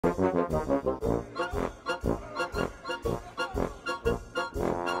Hello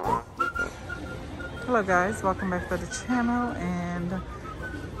guys, welcome back to the channel, and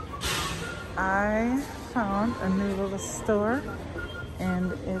I found a new little store,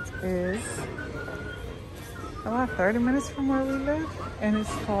 and it is about 30 minutes from where we live, and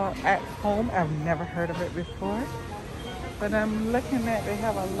it's called At Home. I've never heard of it before, but I'm looking at, they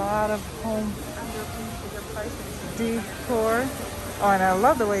have a lot of home decor. Oh, and I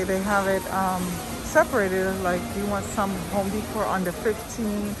love the way they have it separated, like you want some home decor under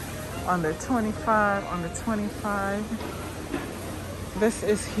 15, under 25, under 25. This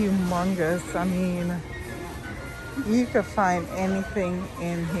is humongous. I mean, you could find anything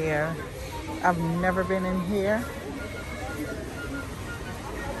in here. I've never been in here.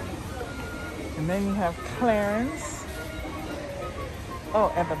 And then you have clearance.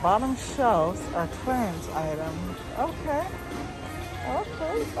 Oh, at the bottom shelves are clearance items. Okay.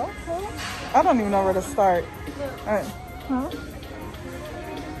 Okay, okay. I don't even know where to start. Huh?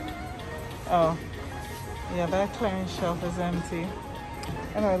 Oh, yeah, that clearance shelf is empty.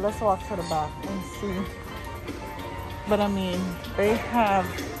 Anyway, let's walk to the back and see. But I mean, they have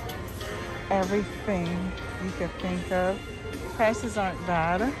everything you could think of. Prices aren't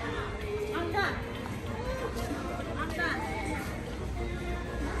bad. I'm done. I'm done.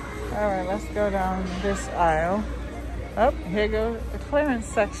 All right, let's go down this aisle. Oh, here goes the clearance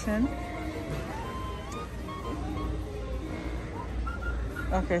section.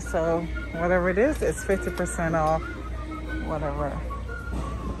 Okay, so whatever it is, it's 50% off, whatever.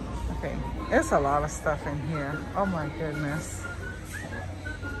 Okay, there's a lot of stuff in here. Oh my goodness.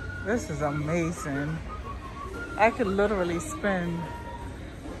 This is amazing. I could literally spend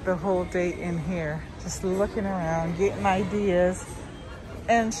the whole day in here, just looking around, getting ideas,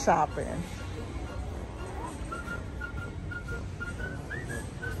 and shopping.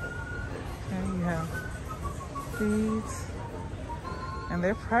 And you have these. And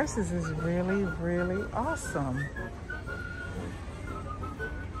their prices is really, really awesome.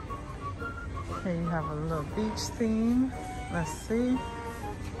 Here you have a little beach theme. Let's see.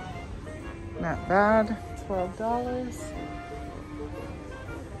 Not bad. $12.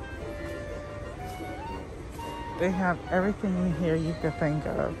 They have everything in here you could think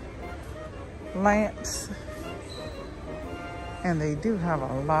of. Lamps. And they do have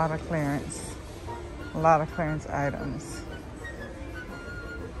a lot of clearance. A lot of clearance items.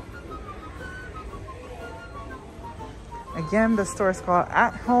 Again, the store is called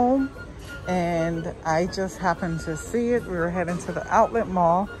At Home, and I just happened to see it. We were heading to the outlet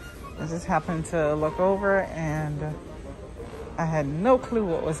mall. I just happened to look over, and I had no clue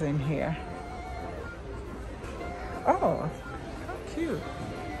what was in here. Oh, how cute.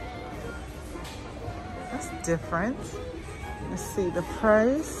 That's different. Let's see the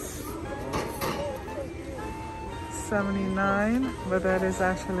price. $79, but that is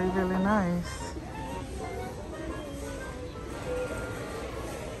actually really nice.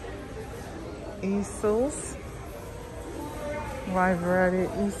 Easels, wide variety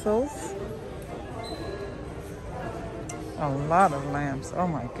of easels, a lot of lamps. Oh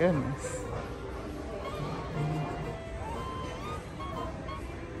my goodness.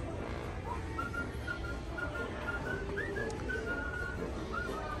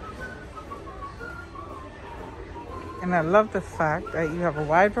 And I love the fact that you have a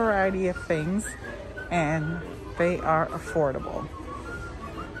wide variety of things and they are affordable.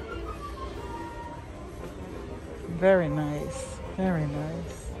 Very nice, very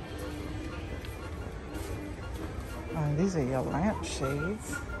nice. These are your lamp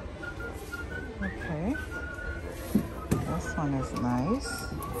shades. Okay, this one is nice.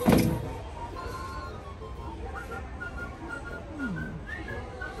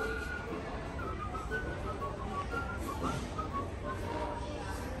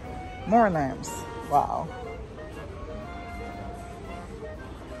 More lamps, wow.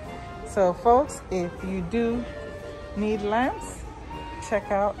 So folks, if you do need lamps,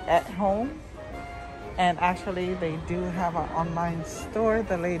 check out At Home. And actually they do have an online store,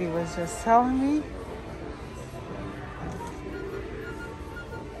 the lady was just telling me.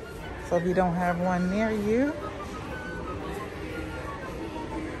 So if you don't have one near you,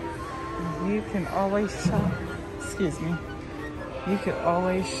 you can always shop, excuse me, you can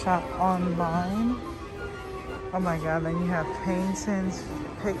always shop online. Oh my God, then you have paintings,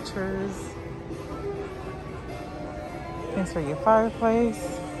 pictures, things for your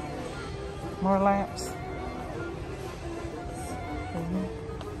fireplace, more lamps.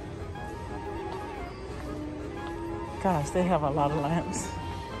 Gosh, they have a lot of lamps.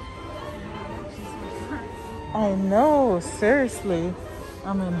 I know, seriously.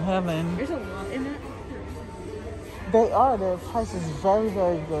 I'm in heaven. There's a lot in it. They are. Their price is very,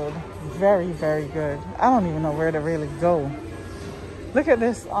 very good. Very, very good. I don't even know where to really go. Look at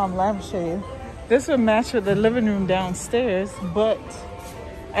this lampshade. This would match with the living room downstairs, but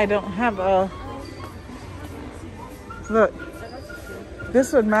I don't have a... Look.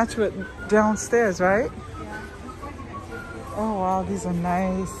 This would match with downstairs, right? Yeah. Oh, wow. These are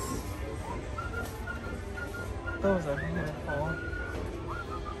nice. Those are beautiful.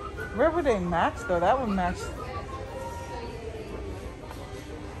 Where would they match, though? That would match...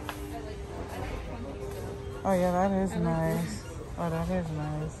 Oh, yeah, that is nice. Oh, that is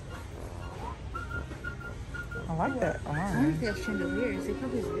nice. I like that I don't orange. think they have chandeliers. They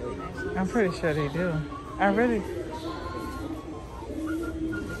probably have really nice ones. I'm pretty sure they do. I really...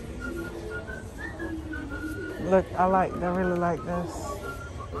 Look, I really like this.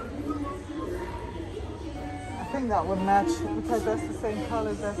 I think that would match because that's the same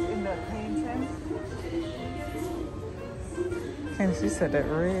color that's in the painting. And she said that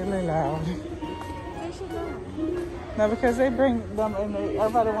really loud. No, because they bring them and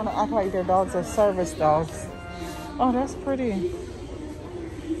everybody want to act like their dogs are service dogs. Oh, that's pretty.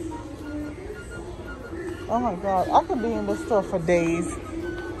 Oh my God, I could be in this store for days.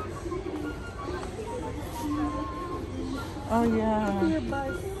 Oh yeah.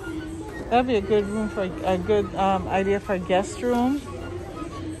 That'd be a good room for a good idea for a guest room.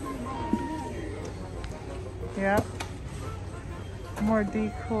 Yeah. More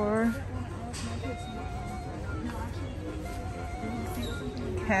decor.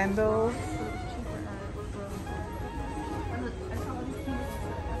 Candles.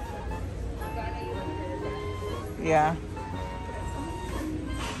 Yeah.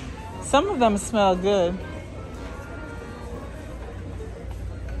 Some of them smell good.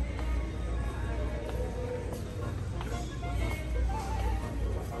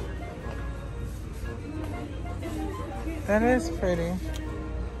 That is pretty.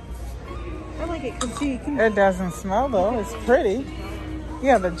 I like it because you can... It doesn't smell though. It's pretty.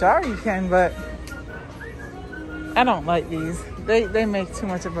 Yeah, the jar you can, but I don't like these. They make too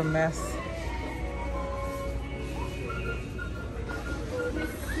much of a mess.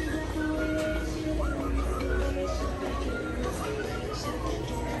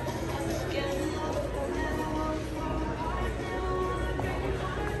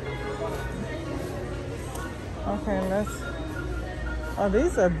 Okay, let's... Oh,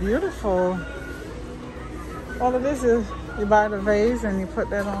 these are beautiful. All of this is, you buy the vase and you put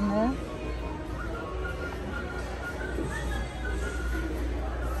that on there.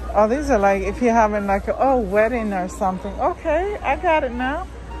 Oh, these are like if you're having like a wedding or something. Okay, I got it now.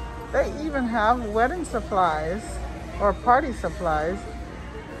 They even have wedding supplies or party supplies.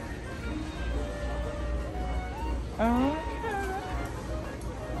 Okay.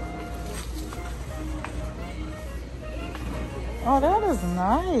 Oh, that is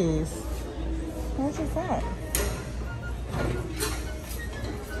nice. How much is that?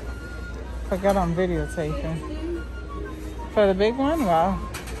 Forgot I'm videotaping. For the big one? Wow.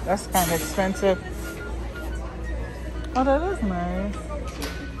 That's kind of expensive. Oh, that is nice.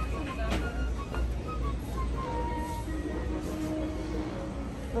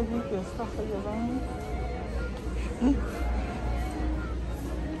 Look, you can stuff for your veins.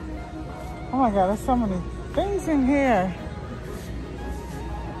 Oh my God, there's so many things in here.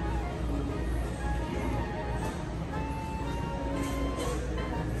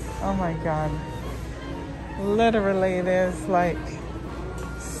 Oh my God. Literally, there's like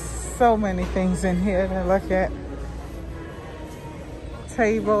so many things in here to look at.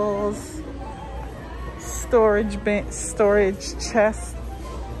 Tables, storage bench, storage chest.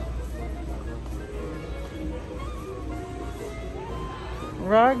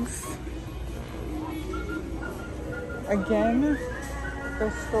 Rugs. Again,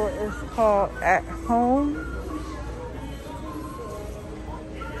 the store is called At Home.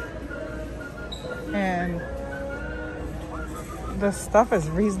 And the stuff is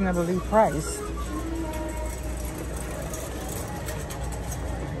reasonably priced.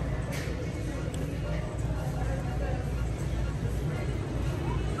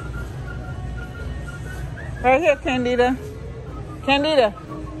 Right here, Candida. Candida.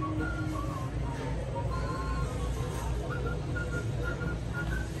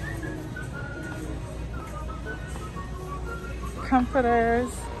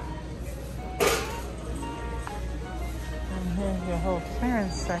 Comforters. And here's your whole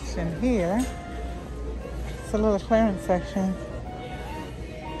clearance section here. It's a little clearance section.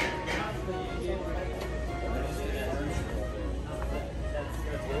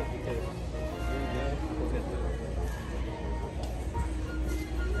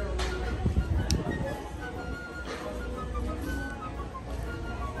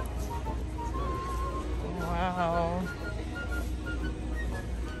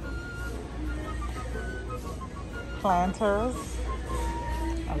 planters.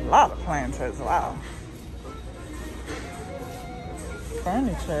 A lot of planters, wow.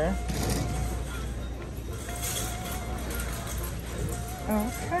 Furniture.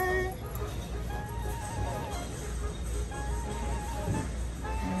 Okay.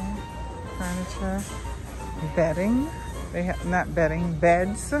 Furniture. Bedding. They have not bedding,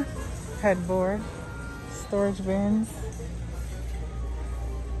 beds, headboard, storage bins.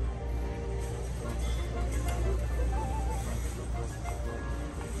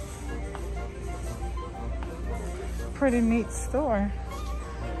 Pretty neat store.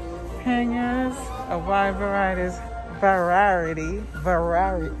 Hangers, a wide variety,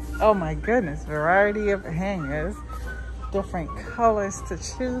 oh my goodness, variety of hangers, different colors to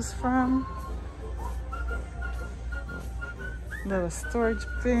choose from. Little storage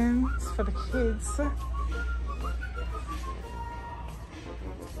bins for the kids.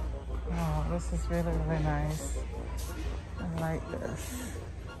 Oh, this is really, really nice. I like this.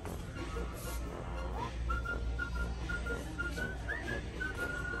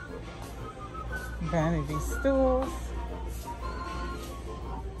 Vanity stools.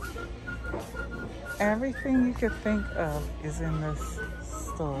 Everything you could think of is in this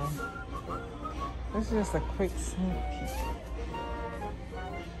store. This is just a quick sneak peek.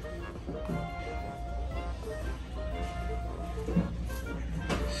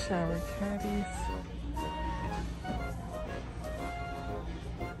 Shower caddies.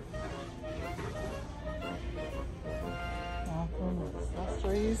 Bathroom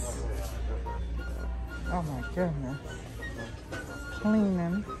accessories. Oh my goodness.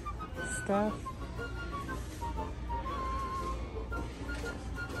 Cleaning stuff.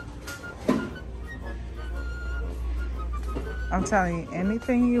 I'm telling you,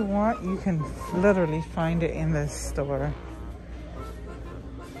 anything you want, you can literally find it in this store.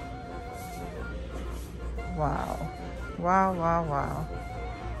 Wow. Wow, wow, wow.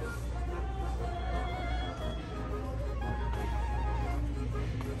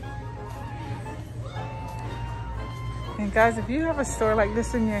 And guys, if you have a store like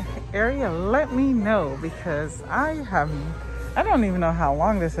this in your area, let me know, because I don't even know how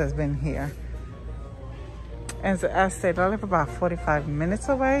long this has been here. As I said, I live about 45 minutes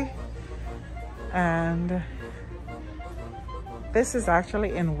away. And this is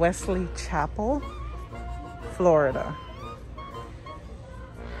actually in Wesley Chapel, Florida.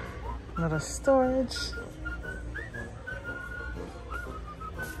 Little storage.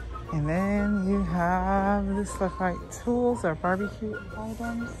 And then you have this look like tools or barbecue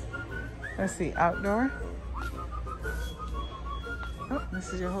items. Let's see, outdoor. Oh,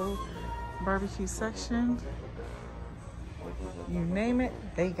 this is your whole barbecue section. You name it,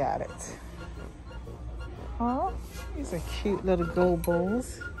 they got it. Oh, these are cute little gold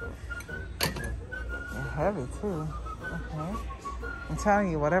bowls. They're heavy too. Okay. I'm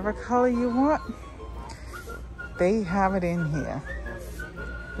telling you, whatever color you want, they have it in here.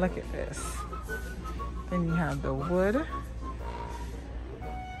 Look at this. Then you have the wood.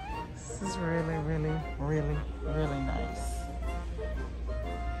 This is really, really, really, really nice.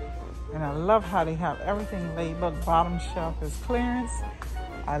 And I love how they have everything labeled. Bottom shelf is clearance.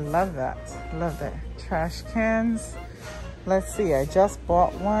 I love that. Love that. Trash cans. Let's see, I just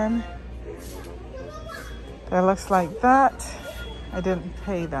bought one that looks like that. I didn't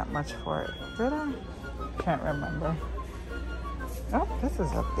pay that much for it, did I? Can't remember. Oh, this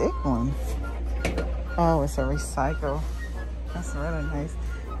is a big one. Oh, it's a recycle. That's really nice.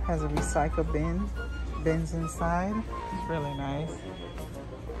 Has a recycle bins inside. It's really nice.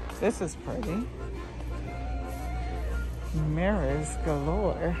 This is pretty. Mirrors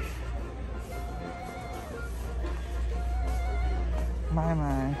galore.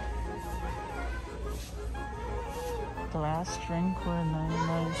 My. Glass drink for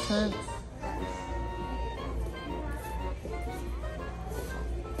 99 cents.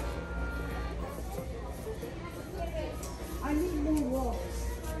 I need more walls.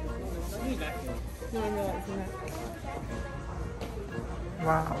 No, I know it's not.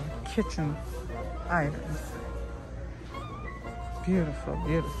 Wow, kitchen items. Beautiful,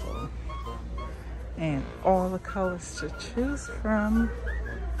 beautiful. And all the colors to choose from.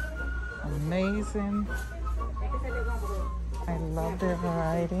 Amazing. I love their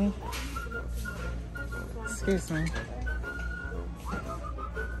variety. Excuse me.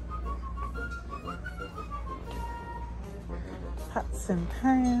 Pots and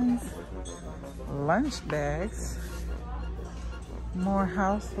pans. Lunch bags. More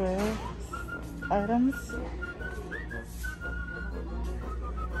houseware items.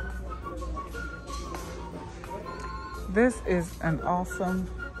 This is an awesome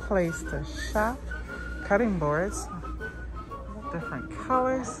place to shop, cutting boards, different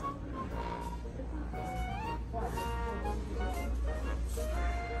colors.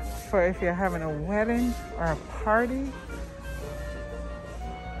 For if you're having a wedding or a party,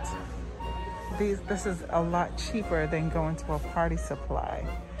 this is a lot cheaper than going to a party supply.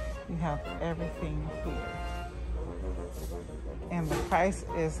 You have everything here. And the price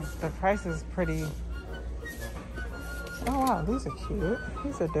is pretty. Oh wow, these are cute.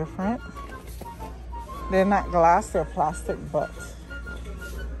 These are different. They're not glass, they're plastic, but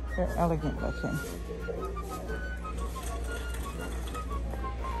they're elegant looking.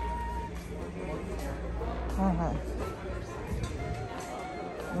 All right.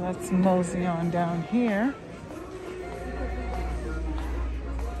 Let's mosey on down here.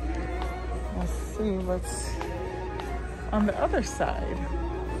 Let's see what's on the other side.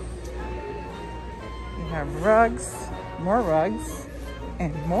 You have rugs, more rugs,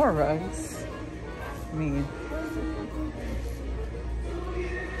 and more rugs. I mean,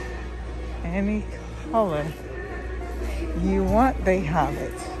 any color you want, they have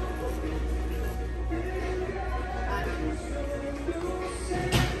it.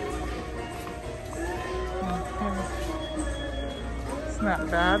 It's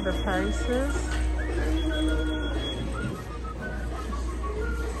not bad, the prices.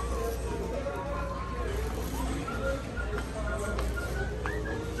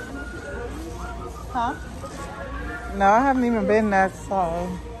 Huh? No, I haven't even been that side.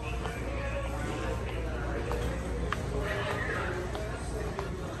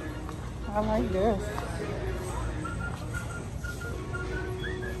 I like this.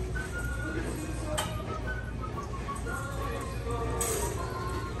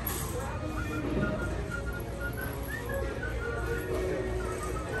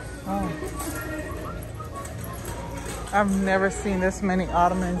 Oh. I've never seen this many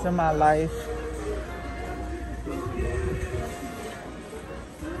ottomans in my life.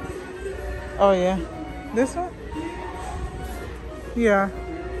 Oh yeah, this one? Yeah.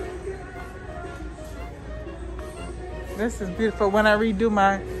 This is beautiful. When I redo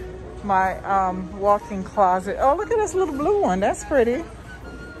my walk-in closet. Oh, look at this little blue one. That's pretty.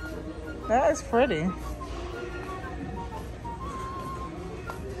 That is pretty.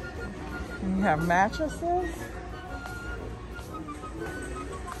 And you have mattresses.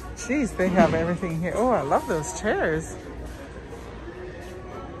 Jeez, they have everything here. Oh, I love those chairs.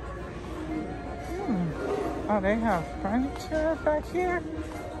 Oh, they have furniture back here.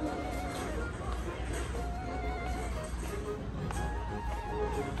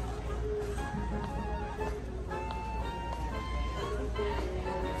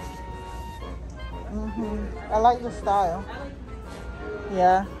 I like the style.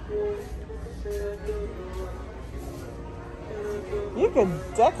 Yeah. You could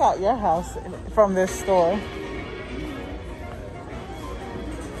deck out your house from this store.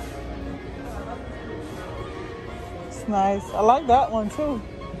 It's nice. I like that one too.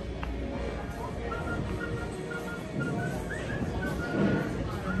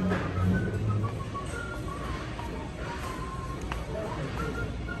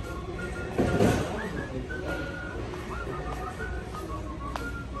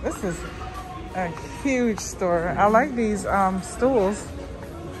 This is a huge store. I like these stools.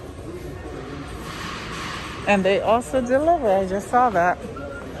 And they also deliver. I just saw that.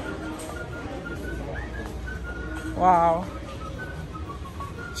 Wow.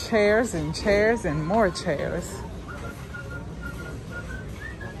 Chairs and chairs and more chairs.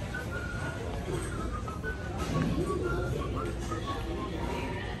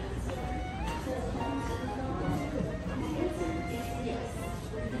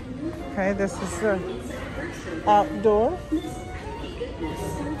 Okay, this is the outdoor.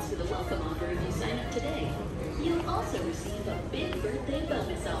 You'll also receive a big birthday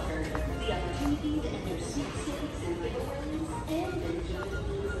bonus offer. The opportunity to enter sweepstakes and giveaways and enjoy.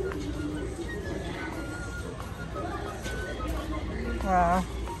 Wow.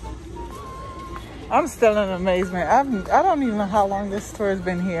 I'm still in amazement. I don't even know how long this store has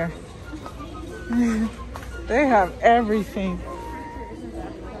been here. They have everything.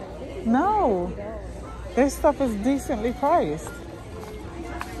 No, their stuff is decently priced.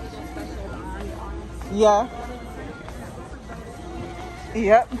 Yeah.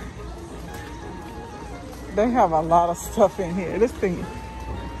 Yep. They have a lot of stuff in here. This thing.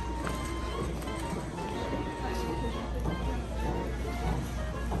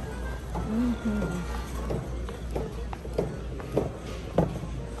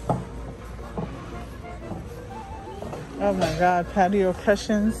 Oh my God, patio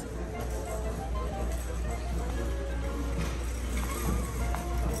cushions.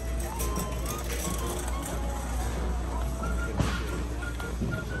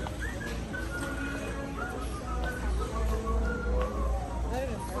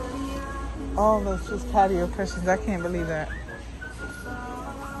 All those just patio cushions. I can't believe that.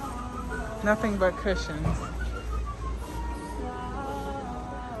 Nothing but cushions.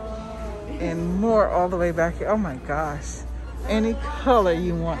 And more all the way back here. Oh my gosh. Any color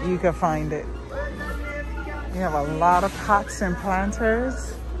you want, you can find it. You have a lot of pots and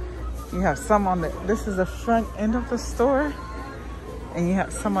planters. You have some on the, this is the front end of the store. And you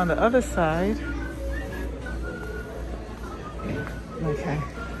have some on the other side. Okay.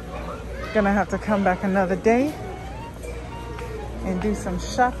 Gonna have to come back another day and do some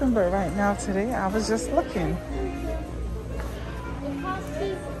shopping, but right now today I was just looking.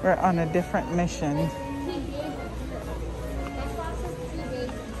 We're on a different mission.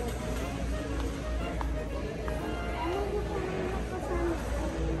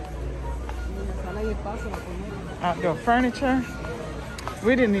 Outdoor furniture.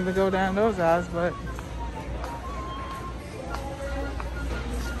 We didn't even go down those aisles, but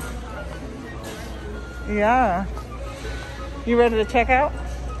yeah. You ready to check out?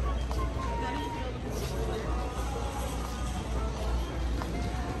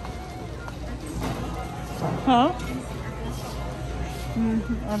 Huh?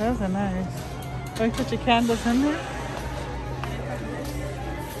 Oh, those are nice. Oh, you put your candles in there?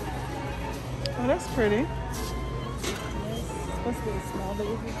 Oh, that's pretty. Supposed to be small, but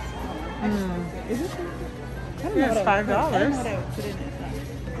is it? I don't know. Yeah, it's $5. I don't know what I would put in it.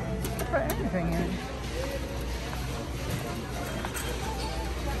 Put anything in.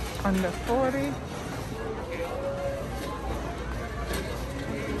 Under 40.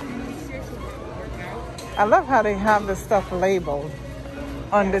 I love how they have the stuff labeled.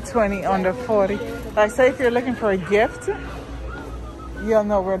 Under 20, under 40. Like say if you're looking for a gift, you'll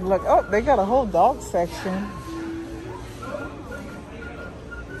know where to look. Oh, they got a whole dog section.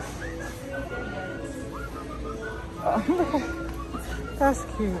 Oh, that's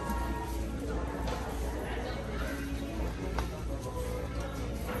cute.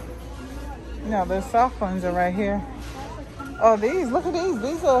 No, the soft ones are right here. Oh, these, look at these.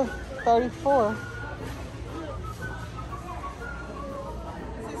 These are 34.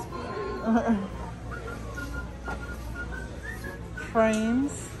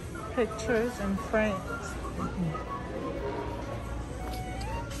 Frames, pictures and frames.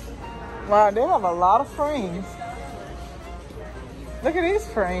 Wow, they have a lot of frames. Look at these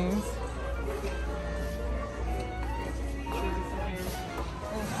frames.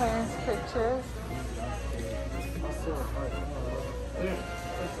 And parents' pictures.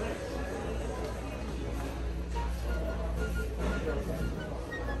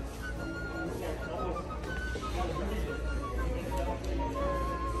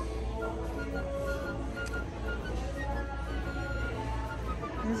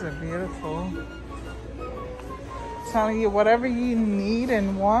 These are beautiful. Telling you whatever you need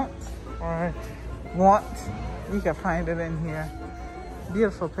and want, you can find it in here.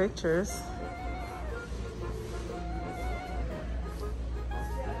 Beautiful pictures.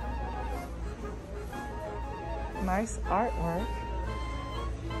 Nice artwork.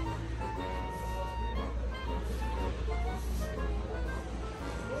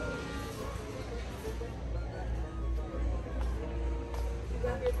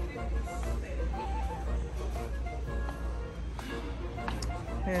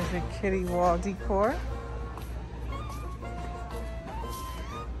 There's a kitty wall decor.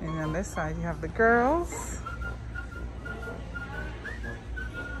 And on this side you have the girls.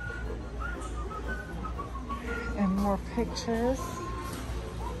 And more pictures.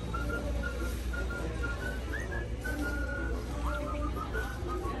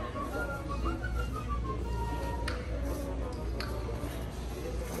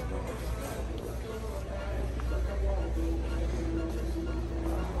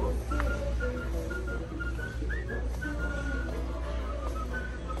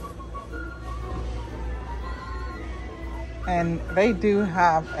 And they do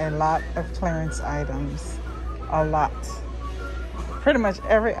have a lot of clearance items, a lot. Pretty much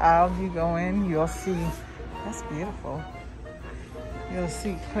every aisle you go in, you'll see, that's beautiful. You'll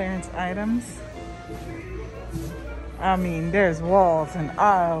see clearance items. I mean, there's walls and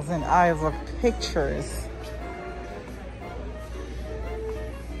aisles of pictures.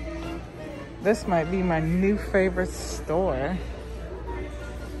 This might be my new favorite store.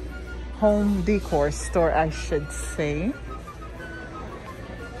 Home Decor Store, I should say.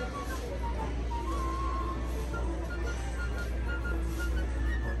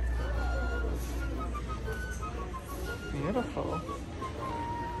 Beautiful.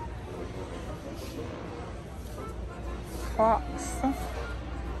 Clocks.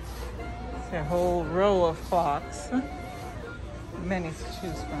 It's a whole row of clocks. Many to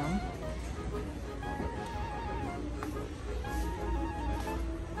choose from.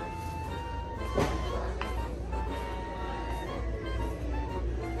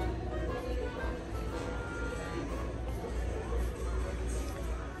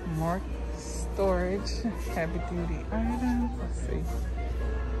 storage, heavy duty items. Let's see.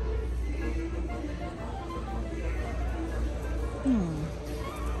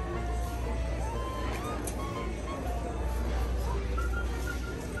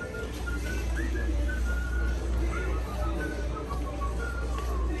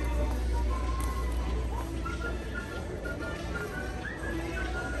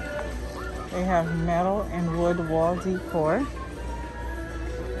 They have metal and wood wall decor.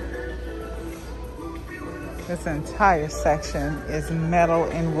 This entire section is metal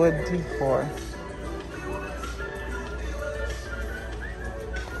and wood decor.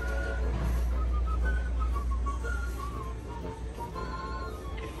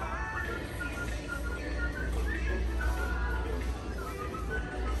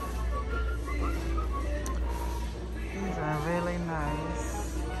 These are really nice.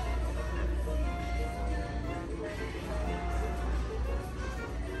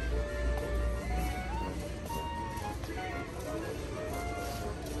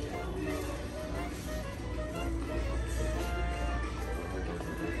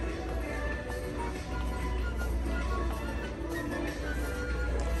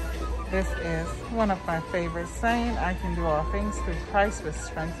 This is one of my favorites, saying I can do all things through Christ which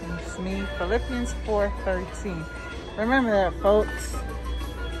strengthens me. Philippians 4:13. Remember that, folks.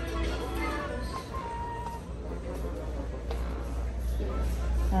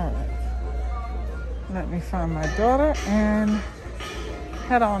 All right. Let me find my daughter and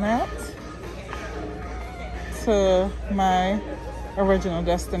head on out to my original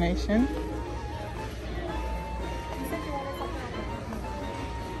destination.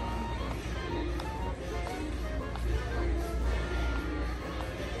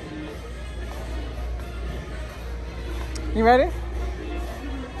 You ready?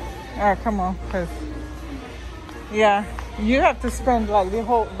 All right, come on, cause yeah, you have to spend like the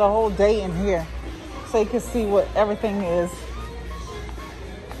whole day in here, so you can see what everything is.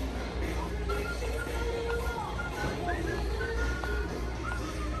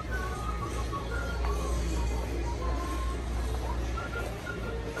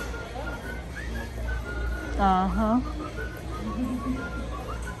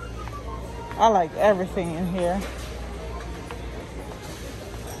 I like everything in here.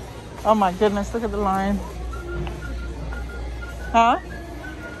 Oh my goodness, look at the line. Huh?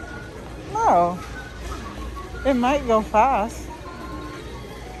 No. It might go fast.